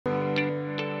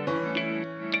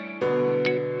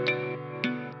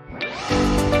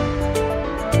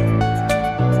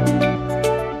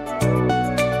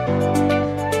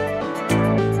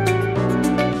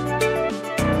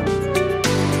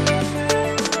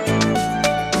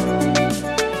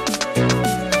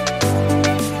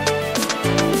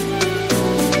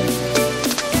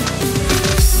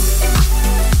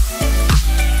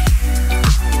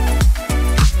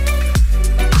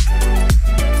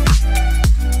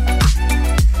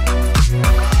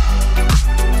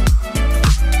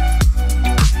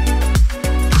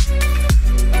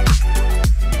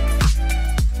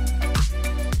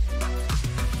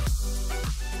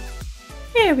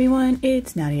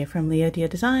it's Nadia from LiaDia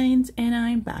Designs, and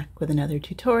I'm back with another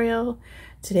tutorial.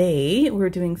 Today we're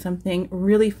doing something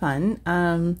really fun.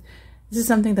 This is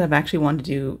something that I've actually wanted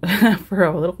to do for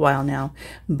a little while now,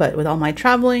 but with all my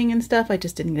traveling and stuff, I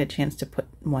just didn't get a chance to put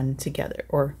one together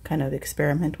or kind of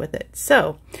experiment with it.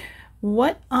 So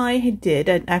what I did,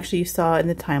 and actually you saw in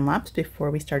the time lapse before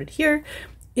we started here,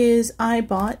 is I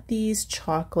bought these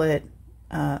chocolate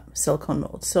silicone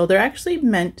molds. So they're actually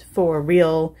meant for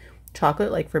real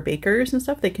chocolate, like for bakers and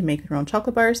stuff. They can make their own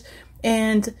chocolate bars.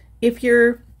 And if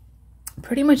you're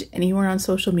pretty much anywhere on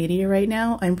social media right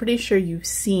now, I'm pretty sure you've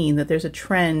seen that there's a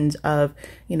trend of,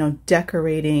 you know,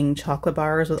 decorating chocolate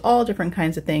bars with all different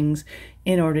kinds of things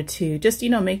in order to just, you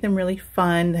know, make them really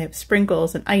fun. They have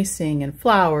sprinkles and icing and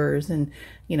flowers and,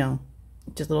 you know,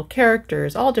 just little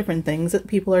characters, all different things that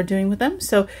people are doing with them.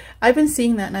 So I've been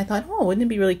seeing that and I thought, oh, wouldn't it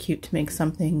be really cute to make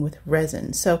something with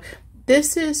resin? So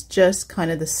this is just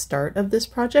kind of the start of this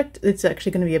project. It's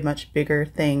actually going to be a much bigger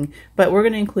thing, but we're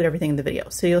going to include everything in the video,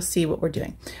 so you'll see what we're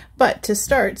doing. But to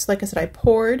start, so like I said, I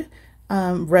poured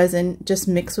resin just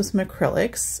mixed with some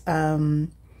acrylics.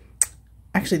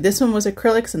 Actually, this one was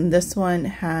acrylics and this one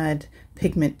had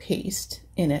pigment paste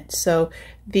in it. So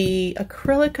the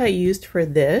acrylic I used for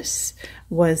this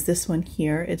was this one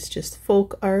here. It's just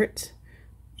folk art,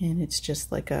 and it's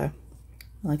just like a,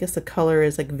 well, I guess the color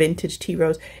is like vintage tea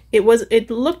rose. It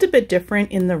looked a bit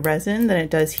different in the resin than it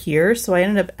does here, so I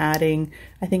ended up adding,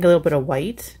 I think, a little bit of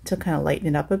white to kind of lighten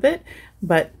it up a bit.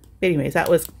 But anyways, that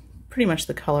was pretty much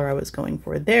the color I was going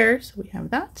for there. So we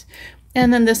have that.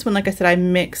 And then this one, like I said, I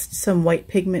mixed some white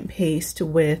pigment paste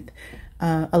with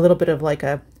a little bit of like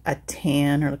a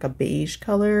tan or like a beige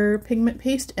color pigment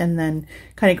paste, and then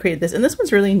kind of created this. And this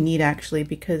one's really neat actually,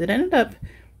 because it ended up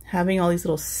having all these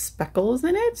little speckles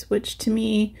in it, which to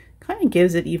me kind of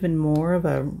gives it even more of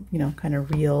a, you know, kind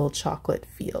of real chocolate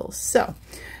feel. So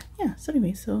yeah, so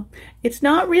anyway, so it's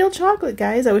not real chocolate,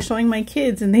 guys. I was showing my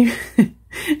kids and they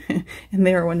and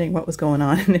they were wondering what was going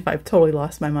on and if I've totally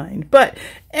lost my mind. But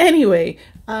anyway,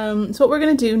 so what we're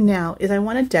gonna do now is I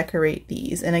want to decorate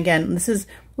these. And again, this is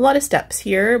a lot of steps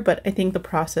here, but I think the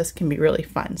process can be really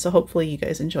fun. So hopefully you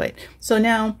guys enjoy it. So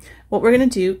now what we're gonna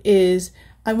do is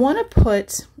I want to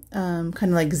put kind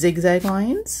of like zigzag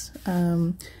lines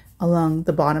along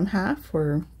the bottom half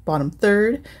or bottom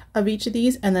third of each of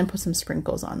these, and then put some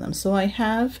sprinkles on them. So I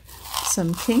have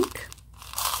some pink,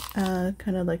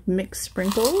 kind of like mixed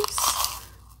sprinkles,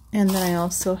 and then I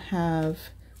also have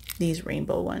these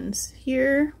rainbow ones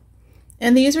here.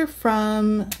 And these are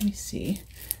from, let me see,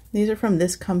 these are from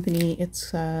this company.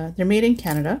 It's they're made in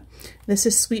Canada. This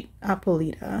is Sweet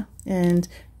Apolita, and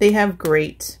they have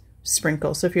great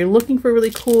sprinkles. So if you're looking for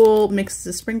really cool mixes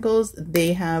of sprinkles,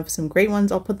 they have some great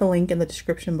ones. I'll put the link in the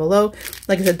description below.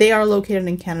 Like I said, they are located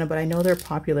in Canada, but I know they're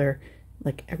popular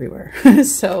like everywhere.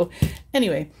 So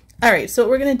anyway, all right, so what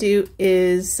we're gonna do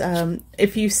is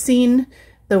if you've seen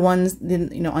the ones,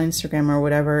 you know, on Instagram or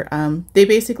whatever, they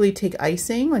basically take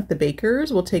icing, like the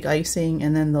bakers will take icing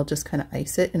and then they'll just kind of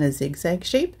ice it in a zigzag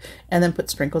shape and then put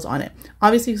sprinkles on it.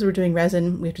 Obviously, because we're doing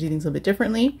resin, we have to do things a little bit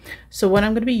differently. So what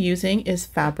I'm going to be using is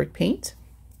fabric paint.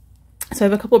 So I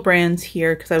have a couple brands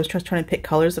here because I was just trying to pick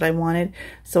colors that I wanted.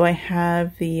 So I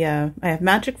have the I have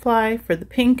MagicFly for the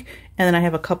pink, and then I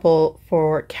have a couple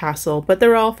for Castle, but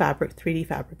they're all fabric, 3D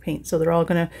fabric paint. So they're all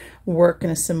going to work in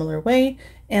a similar way.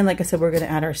 And like I said, we're going to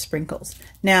add our sprinkles.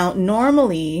 Now,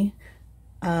 normally,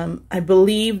 I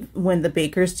believe when the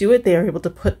bakers do it, they are able to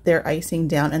put their icing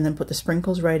down and then put the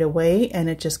sprinkles right away, and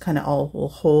it just kind of all will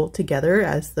hold together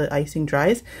as the icing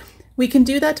dries. We can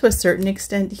do that to a certain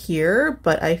extent here,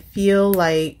 but I feel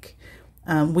like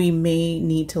we may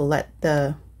need to let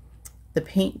the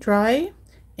paint dry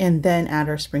and then add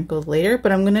our sprinkles later,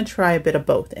 but I'm going to try a bit of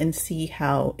both and see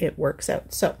how it works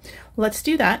out. So let's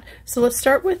do that. So let's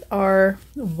start with our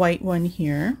white one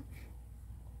here.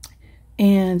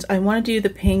 And I want to do the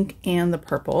pink and the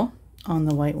purple on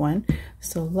the white one.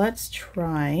 So let's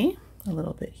try a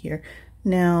little bit here.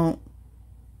 Now,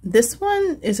 this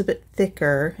one is a bit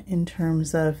thicker in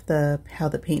terms of how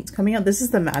the paint's coming out. This is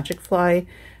the MagicFly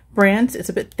brand. It's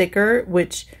a bit thicker,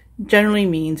 which generally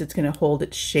means it's going to hold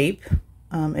its shape.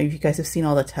 If you guys have seen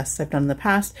all the tests I've done in the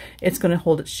past, it's going to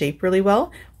hold its shape really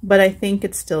well, but I think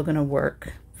it's still going to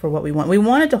work for what we want. We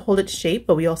want it to hold its shape,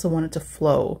 but we also want it to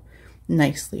flow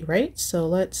nicely, right? So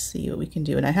let's see what we can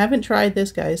do. And I haven't tried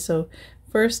this, guys, so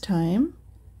first time,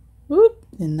 whoop,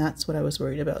 and that's what I was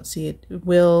worried about. See, it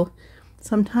will,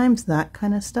 sometimes that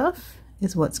kind of stuff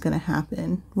is what's going to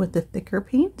happen with the thicker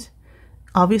paint.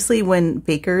 Obviously, when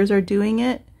bakers are doing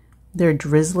it, they're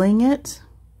drizzling it,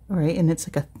 right? And it's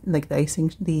like the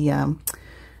icing, the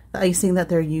icing that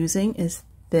they're using is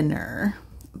thinner,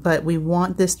 but we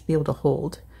want this to be able to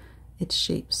hold its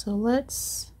shape. So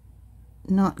let's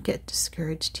not get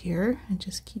discouraged here and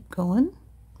just keep going.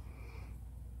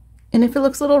 And if it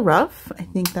looks a little rough, I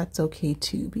think that's okay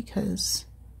too, because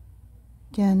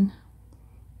again,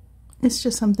 it's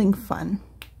just something fun.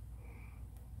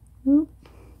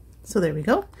 So there we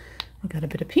go. I got a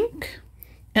bit of pink.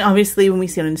 And obviously when we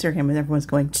see it on Instagram, everyone's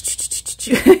going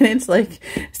and it's like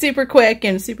super quick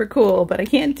and super cool, but I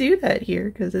can't do that here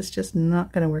because it's just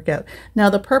not going to work out. Now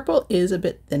the purple is a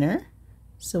bit thinner,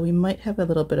 so we might have a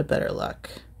little bit of better luck.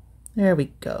 There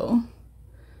we go.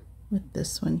 With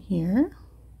this one here.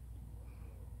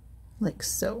 Like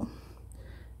so.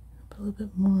 Put a little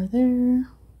bit more there.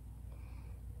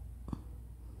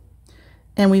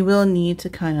 And we will need to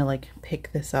kind of like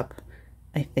pick this up,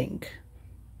 I think.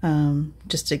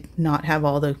 Just to not have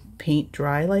all the paint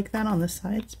dry like that on the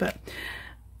sides, but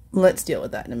let's deal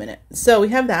with that in a minute. So we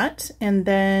have that, and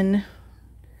then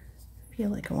I feel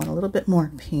like I want a little bit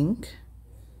more pink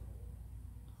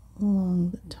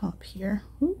along the top here.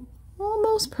 Ooh,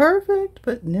 almost perfect,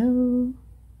 but no.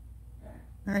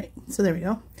 All right, so there we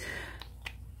go.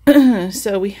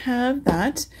 So we have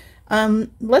that.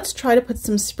 Let's try to put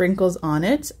some sprinkles on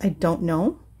it. I don't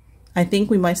know. I think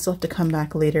we might still have to come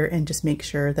back later and just make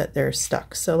sure that they're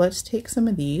stuck. So let's take some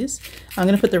of these. I'm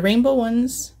going to put the rainbow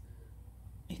ones,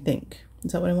 I think.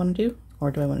 Is that what I want to do?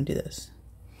 Or do I want to do this?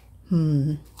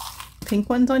 Pink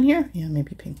ones on here? Yeah,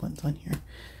 maybe pink ones on here.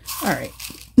 All right.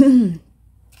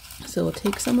 So we'll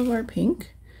take some of our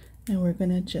pink and we're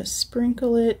going to just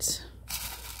sprinkle it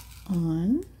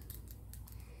on.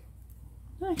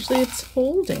 Actually, it's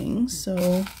holding,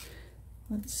 so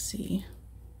let's see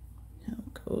how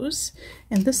it goes.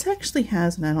 And this actually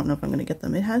has, and I don't know if I'm going to get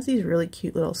them, it has these really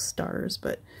cute little stars,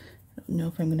 but I don't know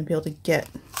if I'm going to be able to get,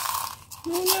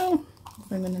 oh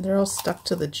no, they're all stuck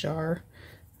to the jar.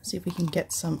 Let's see if we can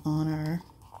get some on our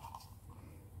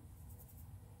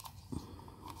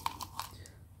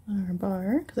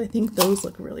bar, because I think those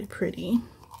look really pretty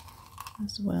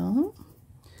as well.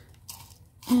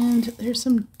 And there's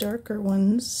some darker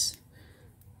ones.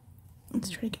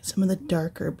 Let's try to get some of the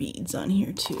darker beads on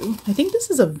here too. I think this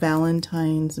is a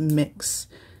Valentine's mix,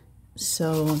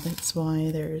 so that's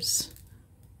why there's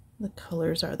the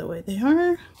colors are the way they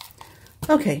are.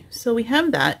 Okay, so we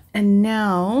have that, and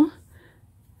now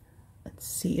let's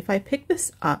see if I pick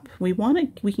this up. We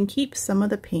can keep some of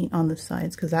the paint on the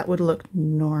sides because that would look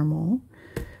normal.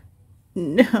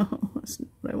 No, that's not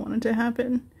what I wanted to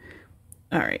happen.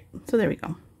 All right, so there we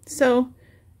go. So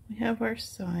we have our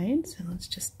sides, and let's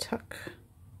just tuck.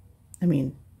 I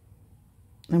mean,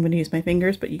 I'm going to use my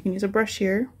fingers, but you can use a brush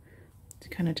here to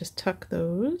kind of just tuck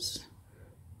those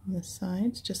on the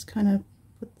sides. Just kind of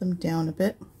put them down a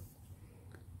bit.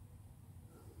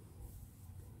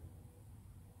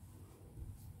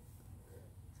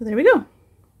 So there we go.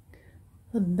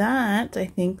 So that, I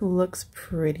think, looks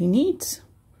pretty neat.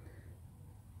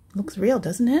 Looks real,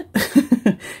 doesn't it?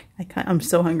 I'm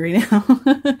so hungry now.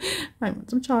 I want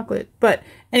some chocolate. But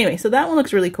anyway, so that one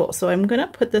looks really cool. So I'm going to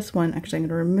put this one, actually I'm going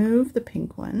to remove the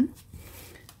pink one.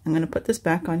 I'm going to put this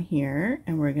back on here,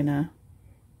 and we're going to,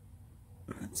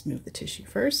 let's move the tissue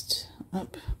first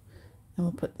up, and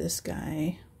we'll put this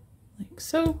guy like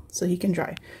so he can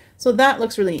dry. So that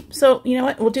looks really neat. So you know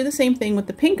what, we'll do the same thing with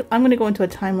the pink. I'm going to go into a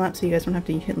time lapse so you guys don't have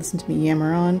to listen to me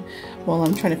yammer on while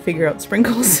I'm trying to figure out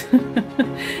sprinkles.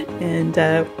 And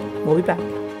we'll be back.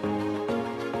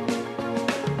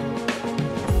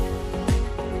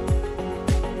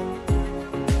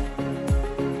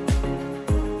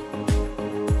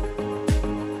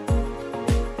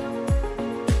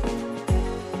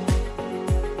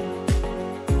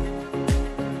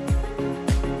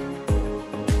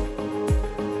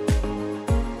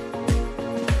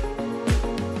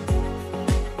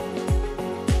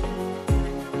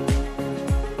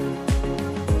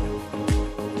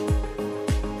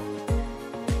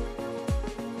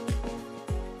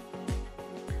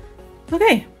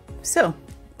 Okay, so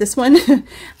this one,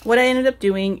 what I ended up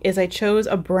doing is I chose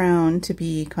a brown to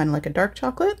be kind of like a dark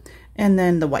chocolate, and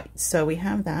then the white. So we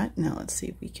have that. Now let's see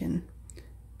if we can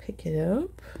pick it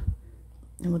up.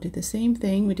 And we'll do the same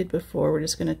thing we did before. We're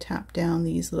just going to tap down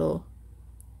these little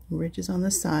ridges on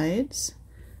the sides.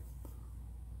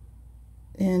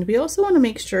 And we also want to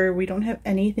make sure we don't have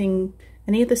any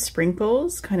of the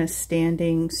sprinkles kind of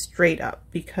standing straight up,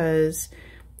 because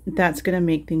that's going to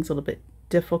make things a little bit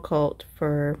difficult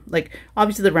for, like,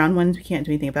 obviously the round ones we can't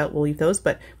do anything about, we'll leave those,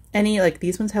 but any, like,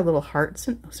 these ones have little hearts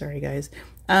and, oh, sorry guys,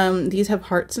 these have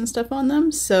hearts and stuff on them,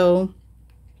 so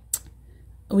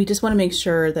we just want to make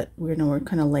sure that we're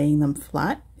kind of laying them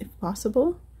flat if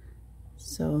possible.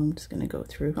 So I'm just going to go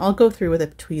through. I'll go through with the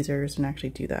tweezers and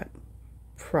actually do that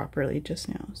properly just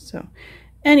now. So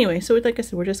anyway, so like I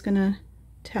said, we're just going to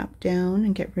tap down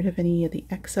and get rid of any of the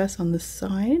excess on the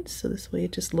side. So this way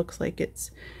it just looks like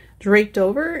it's draped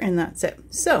over, and that's it.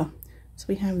 So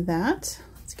we have that.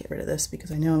 Let's get rid of this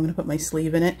because I know I'm going to put my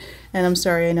sleeve in it. And I'm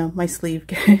sorry, I know my sleeve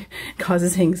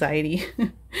causes anxiety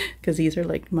because these are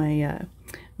like my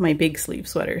my big sleeve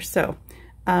sweaters. So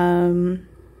anyway,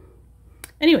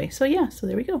 so yeah, so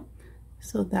there we go.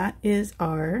 So that is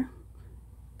our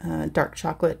dark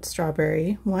chocolate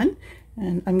strawberry one.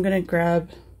 And I'm going to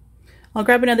I'll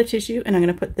grab another tissue and I'm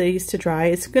going to put these to dry.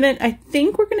 It's going to, I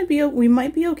think we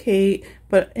might be okay,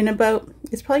 but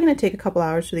it's probably going to take a couple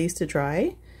hours for these to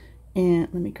dry. And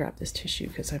let me grab this tissue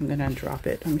because I'm going to drop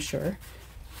it, I'm sure.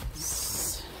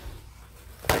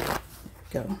 There we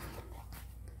go.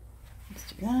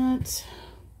 Let's do that.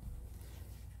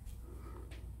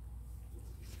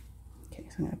 Okay,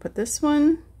 so I'm going to put this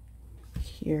one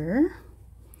here.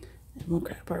 And we'll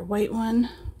grab our white one,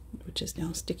 which is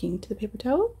now sticking to the paper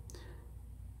towel.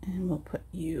 And we'll put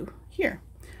you here.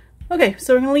 Okay,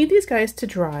 so we're going to leave these guys to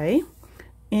dry.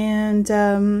 And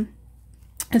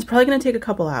it's probably going to take a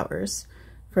couple hours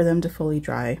for them to fully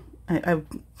dry.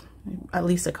 At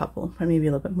least a couple, or maybe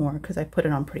a little bit more because I put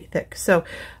it on pretty thick. So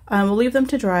we'll leave them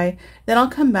to dry. Then I'll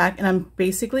come back and I'm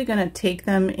basically going to take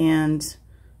them and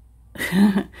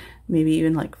maybe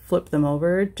even like flip them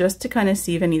over just to kind of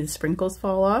see if any of the sprinkles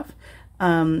fall off.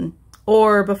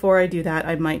 Or before I do that,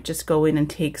 I might just go in and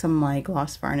take some of my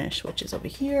gloss varnish, which is over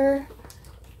here.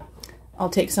 I'll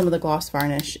take some of the gloss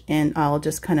varnish and I'll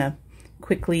just kind of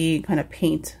quickly kind of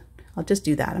paint. I'll just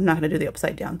do that. I'm not going to do the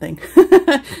upside down thing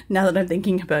now that I'm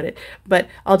thinking about it. But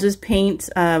I'll just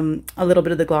paint a little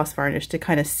bit of the gloss varnish to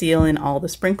kind of seal in all the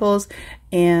sprinkles.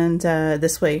 And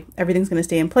this way, everything's going to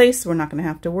stay in place. So we're not going to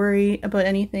have to worry about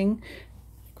anything.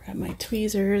 Grab my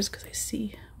tweezers because I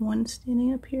see one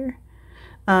standing up here.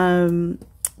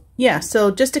 Yeah,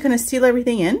 so just to kind of seal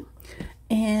everything in.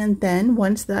 And then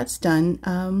once that's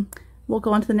done, we'll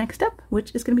go on to the next step,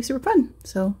 which is going to be super fun.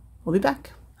 So we'll be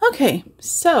back. Okay,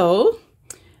 so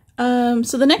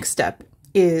the next step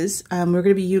is we're going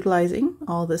to be utilizing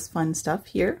all this fun stuff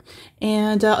here.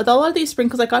 And a lot of these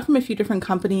sprinkles I got from a few different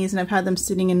companies, and I've had them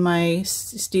sitting in my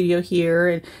studio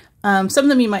here. And some of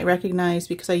them you might recognize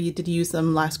because I did use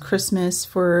them last Christmas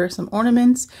for some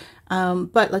ornaments.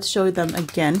 But let's show them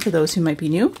again for those who might be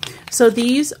new. So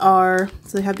these are,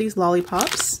 so they have these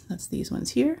lollipops. That's these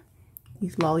ones here,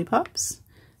 these lollipops.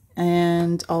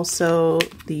 And also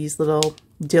these little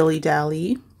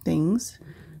dilly-dally things.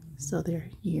 So they're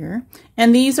here.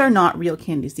 And these are not real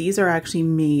candies. These are actually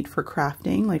made for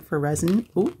crafting, like for resin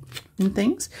and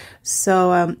things.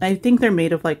 So I think they're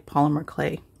made of like polymer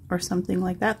clay or something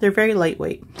like that. They're very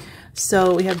lightweight.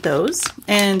 So we have those.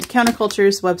 And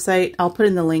Counterculture's website, I'll put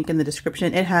in the link in the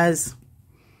description. It has,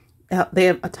 they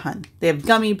have a ton. They have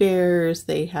gummy bears.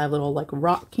 They have little like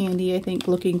rock candy, I think,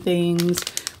 looking things.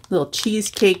 Little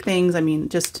cheesecake things. I mean,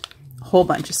 just a whole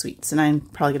bunch of sweets. And I'm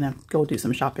probably going to go do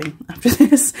some shopping after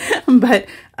this. But,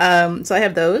 so I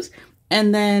have those.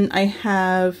 And then I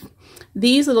have,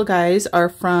 these little guys are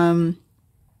from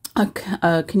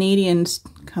a Canadian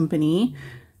company,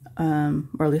 or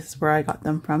at least where I got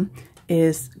them from,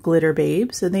 is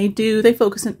GlitterBabes. So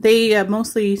they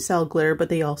mostly sell glitter, but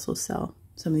they also sell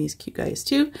some of these cute guys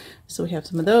too. So we have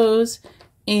some of those.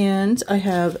 And I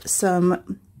have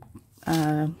some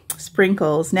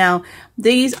sprinkles. Now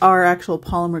these are actual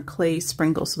polymer clay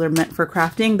sprinkles, so they're meant for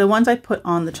crafting. The ones I put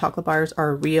on the chocolate bars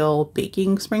are real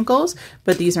baking sprinkles,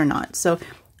 but these are not. So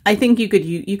I think you could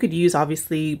use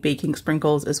obviously baking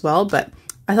sprinkles as well, but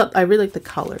I really like the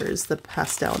colors, the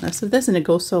pastelness of this, and it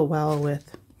goes so well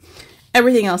with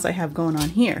everything else I have going on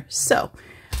here. So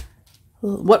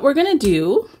what we're gonna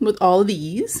do with all of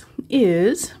these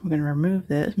is we're gonna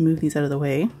move these out of the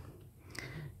way,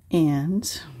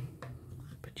 and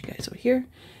you guys over here.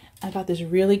 I got this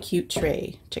really cute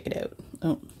tray. Check it out.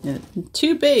 Oh,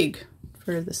 too big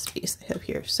for the space I have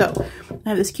here. So I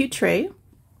have this cute tray,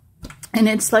 and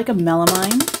it's like a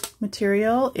melamine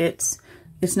material. It's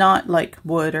not like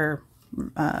wood or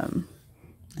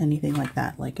anything like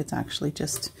that. Like it's actually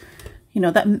just, I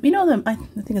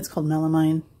think it's called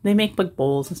melamine. They make like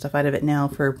bowls and stuff out of it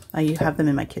now. I have them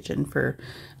in my kitchen for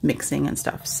mixing and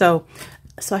stuff. So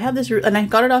I have this, and I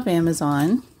got it off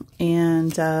Amazon,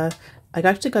 and I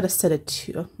actually got a set of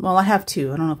two. Well, I have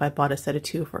two. I don't know if I bought a set of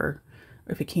two or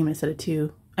if it came in a set of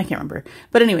two. I can't remember.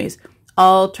 But anyways,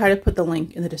 I'll try to put the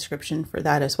link in the description for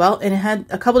that as well. And it had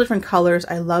a couple different colors.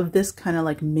 I love this kind of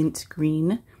like mint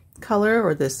green color,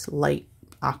 or this light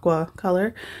aqua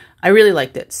color. I really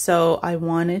liked it. So I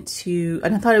wanted to,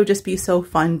 and I thought it would just be so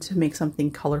fun to make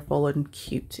something colorful and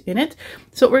cute in it.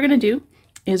 So what we're going to do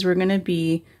is we're going to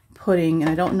be putting, and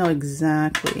I don't know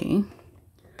exactly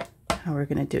how we're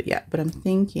going to do it yet, but I'm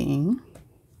thinking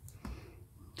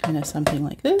kind of something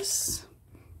like this,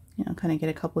 you know, kind of get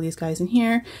a couple of these guys in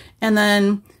here. And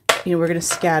then, you know, we're going to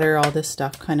scatter all this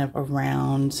stuff kind of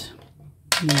around,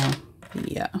 you know,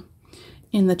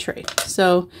 in the tray.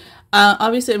 So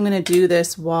obviously I'm going to do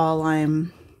this while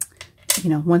I'm, you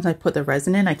know, once I put the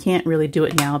resin in. I can't really do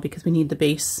it now because we need the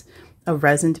base of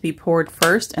resin to be poured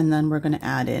first, and then we're going to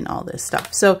add in all this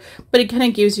stuff. So, but it kind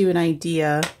of gives you an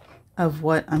idea of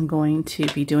what I'm going to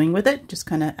be doing with it. Just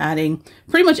kind of adding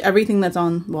pretty much everything that's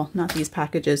on, well, not these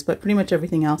packages, but pretty much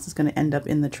everything else is going to end up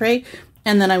in the tray.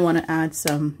 And then I want to add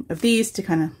some of these to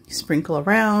kind of sprinkle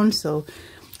around. So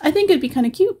I think it'd be kind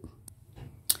of cute.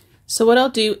 So what I'll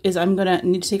do is I'm going to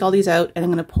need to take all these out, and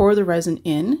I'm going to pour the resin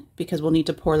in, because we'll need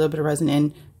to pour a little bit of resin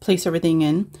in, place everything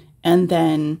in, and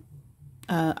then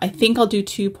I think I'll do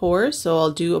 2 pours. So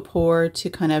I'll do a pour to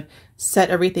kind of set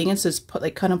everything in. So just put,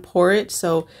 like, kind of pour it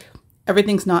so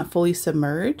everything's not fully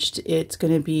submerged. It's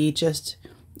going to be just,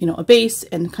 you know, a base,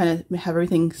 and kind of have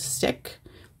everything stick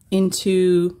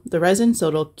into the resin so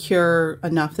it'll cure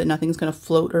enough that nothing's going to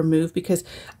float or move, because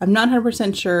I'm not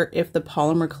 100% sure if the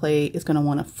polymer clay is going to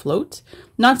want to float.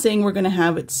 Not saying we're going to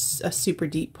have a super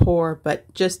deep pour,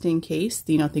 but just in case,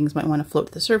 you know, things might want to float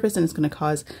to the surface and it's going to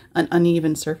cause an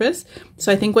uneven surface.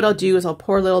 So I think what I'll do is I'll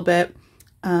pour a little bit,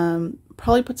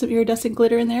 probably put some iridescent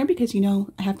glitter in there, because, you know,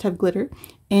 I have to have glitter,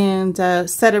 and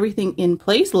set everything in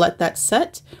place, let that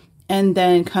set, and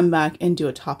then come back and do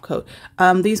a top coat.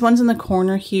 These ones in the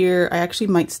corner here, I actually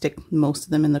might stick most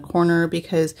of them in the corner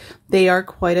because they are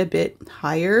quite a bit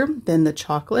higher than the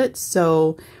chocolate.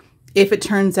 So if it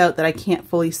turns out that I can't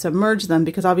fully submerge them,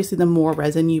 because obviously the more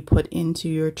resin you put into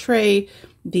your tray,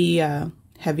 the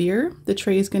heavier the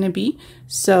tray is going to be.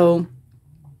 So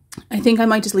I think I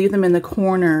might just leave them in the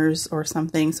corners or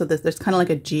something, so that there's kind of like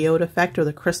a geode effect or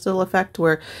the crystal effect,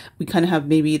 where we kind of have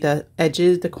maybe the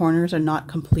edges, the corners are not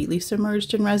completely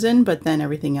submerged in resin, but then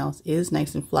everything else is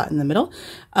nice and flat in the middle.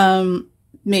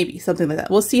 Maybe something like that.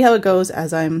 We'll see how it goes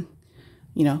as I'm,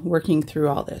 you know, working through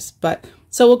all this. But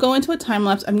so we'll go into a time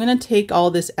lapse. I'm going to take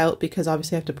all this out because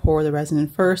obviously I have to pour the resin in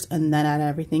first and then add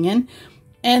everything in.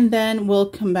 And then we'll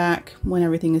come back when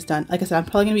everything is done. Like I said, I'm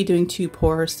probably going to be doing 2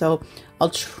 pours, so I'll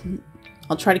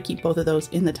try to keep both of those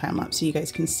in the time lapse so you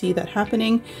guys can see that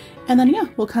happening. And then, yeah,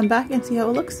 we'll come back and see how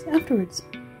it looks afterwards.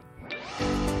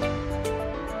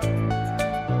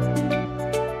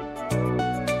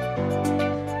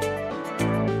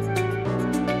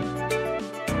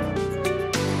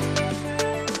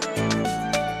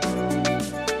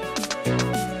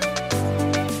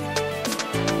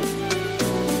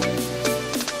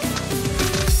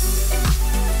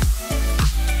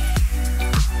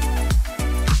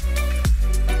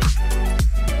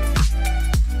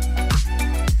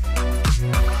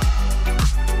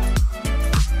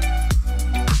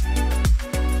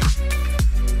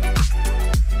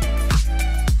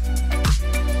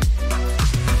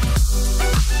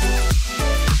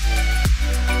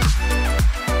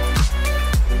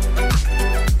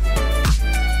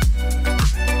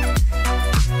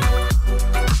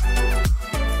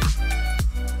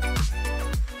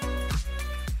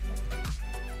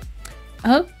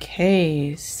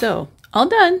 Okay, so all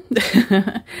done.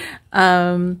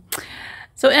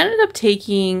 So I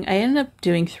ended up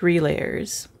doing 3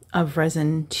 layers of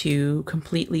resin to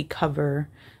completely cover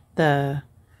the,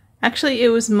 actually it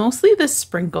was mostly the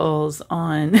sprinkles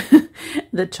on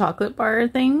the chocolate bar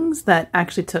things that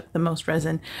actually took the most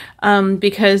resin,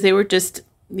 because they were just,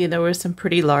 you know, there were some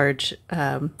pretty large,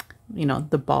 you know,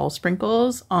 the ball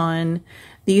sprinkles on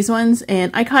these ones.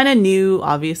 And I kind of knew,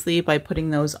 obviously, by putting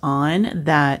those on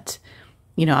that,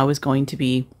 you know, I was going to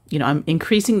be, you know, I'm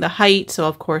increasing the height. So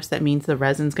of course that means the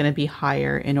resin's going to be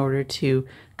higher in order to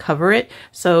cover it.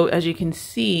 So as you can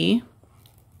see,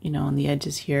 you know, on the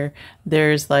edges here,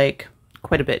 there's like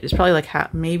quite a bit. It's probably like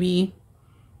half, maybe,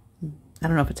 I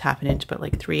don't know if it's half an inch, but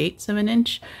like 3/8 of an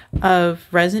inch of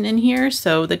resin in here.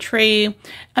 So the tray,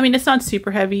 I mean, it's not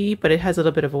super heavy, but it has a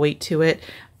little bit of a weight to it.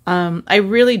 I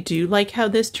really do like how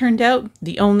this turned out.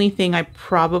 The only thing I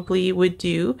probably would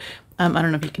do, I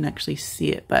don't know if you can actually see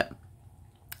it, but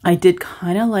I did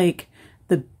kind of like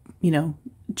the, you know,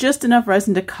 just enough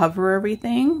resin to cover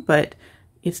everything, but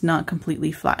it's not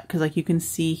completely flat. Cause like you can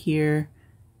see here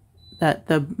that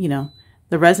the, you know,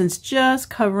 the resin's just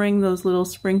covering those little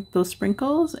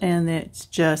sprinkles, and it's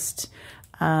just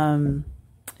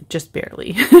just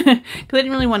barely, because I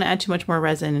didn't really want to add too much more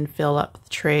resin and fill up the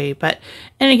tray. But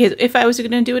in any case, if I was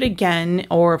going to do it again,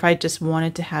 or if I just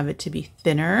wanted to have it to be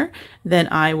thinner, then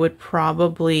I would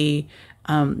probably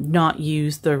not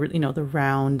use the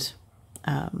round,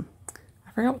 I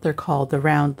forgot what they're called,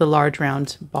 the large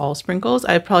round ball sprinkles.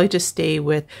 I'd probably just stay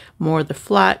with more of the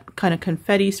flat kind of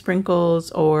confetti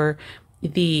sprinkles, or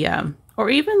the or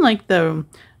even like the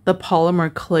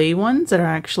polymer clay ones that are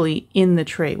actually in the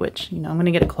tray, which, I'm going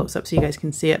to get a close up so you guys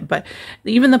can see it. But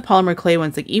even the polymer clay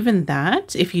ones, like even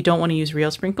that, if you don't want to use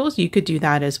real sprinkles, you could do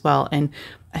that as well. And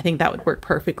I think that would work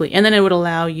perfectly. And then it would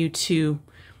allow you to,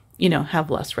 have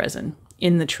less resin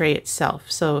in the tray itself.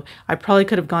 So I probably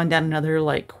could have gone down another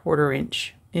like 1/4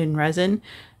 inch in resin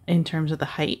in terms of the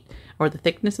height or the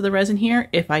thickness of the resin here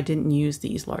if I didn't use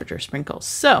these larger sprinkles.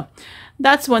 So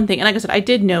that's one thing. And like I said, I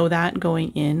did know that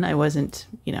going in. I wasn't,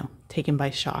 taken by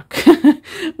shock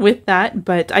with that,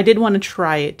 but I did want to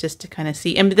try it just to kind of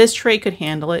see. And this tray could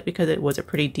handle it because it was a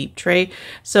pretty deep tray.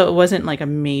 So it wasn't like a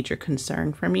major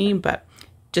concern for me, but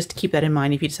just to keep that in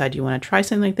mind, if you decide you want to try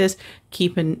something like this,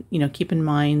 keep in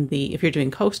mind if you're doing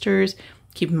coasters,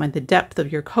 keep in mind the depth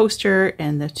of your coaster,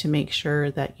 and to make sure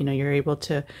that, you're able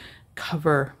to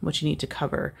cover what you need to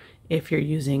cover if you're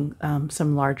using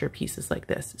some larger pieces like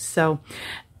this. So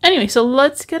anyway, so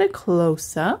let's get a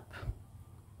close-up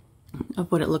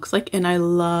of what it looks like. And I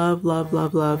love, love,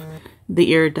 love, love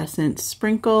the iridescent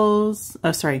sprinkles.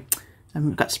 Oh, sorry,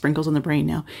 I've got sprinkles on the brain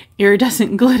now.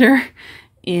 Iridescent glitter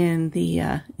in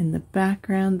the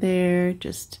background there.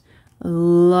 Just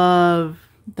love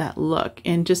that look.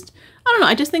 And just, I don't know,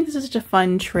 I just think this is such a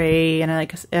fun tray.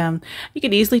 And you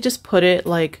could easily just put it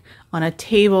like on a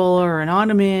table or an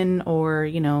ottoman, or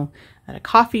at a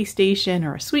coffee station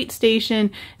or a sweet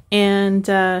station. And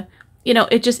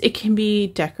it can be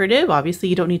decorative. Obviously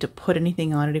you don't need to put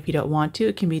anything on it if you don't want to.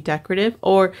 It can be decorative,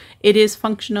 or it is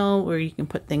functional where you can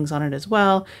put things on it as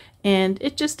well. And I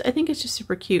think it's just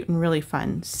super cute and really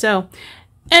fun. So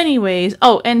anyways,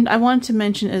 oh, and I wanted to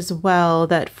mention as well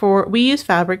that we use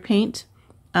fabric paint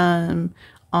for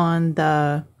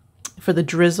the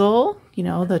drizzle,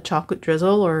 the chocolate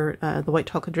drizzle, or the white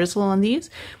chocolate drizzle on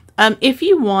these. If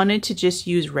you wanted to just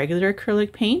use regular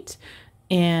acrylic paint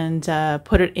and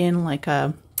put it in like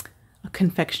a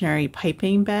confectionery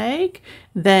piping bag,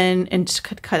 and just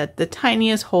cut the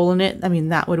tiniest hole in it,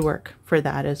 that would work for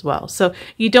that as well. So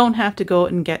you don't have to go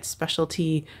and get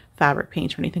specialty fabric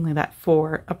paint or anything like that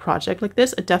for a project like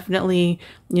this. Definitely,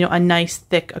 a nice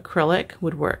thick acrylic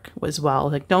would work as well.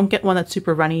 Like, don't get one that's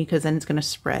super runny, because then it's going to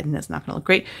spread and it's not going to look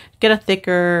great. Get a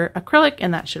thicker acrylic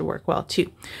and that should work well too.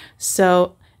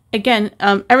 So again,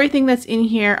 everything that's in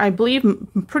here, I believe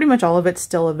pretty much all of it's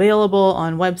still available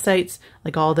on websites,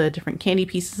 like all the different candy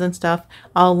pieces and stuff.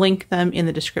 I'll link them in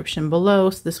the description below,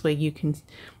 so this way you can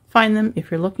find them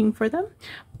if you're looking for them.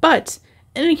 But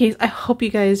in any case, I hope you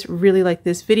guys really like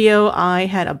this video. I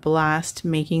had a blast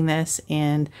making this,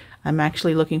 and I'm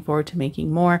actually looking forward to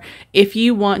making more. If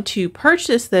you want to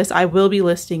purchase this, I will be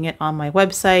listing it on my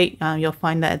website. You'll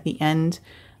find that at the end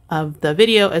of the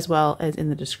video, as well as in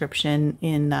the description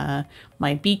in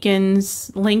my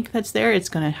beacons link that's there. It's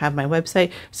going to have my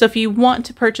website. So if you want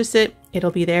to purchase it,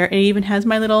 it'll be there. It even has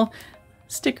my little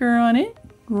sticker on it,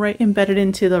 right embedded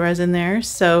into the resin there.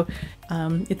 So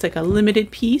it's like a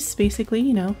limited piece, basically,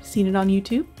 seen it on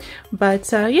YouTube. But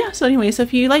yeah, so anyway, so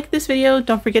if you like this video,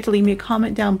 don't forget to leave me a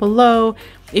comment down below.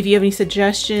 If you have any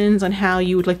suggestions on how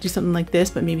you would like to do something like this,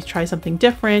 but maybe try something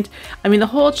different. The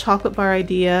whole chocolate bar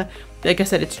idea, like I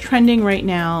said, it's trending right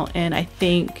now, and I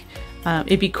think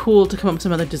it'd be cool to come up with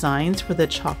some other designs for the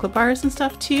chocolate bars and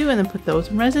stuff too, and then put those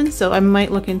in resin. So I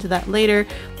might look into that later,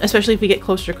 especially if we get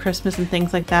closer to Christmas and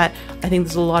things like that. I think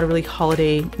there's a lot of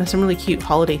some really cute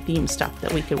holiday themed stuff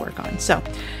that we could work on. So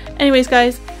anyways,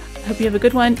 guys, I hope you have a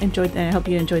good one. And I hope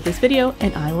you enjoyed this video,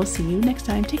 and I will see you next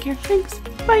time. Take care. Thanks.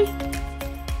 Bye.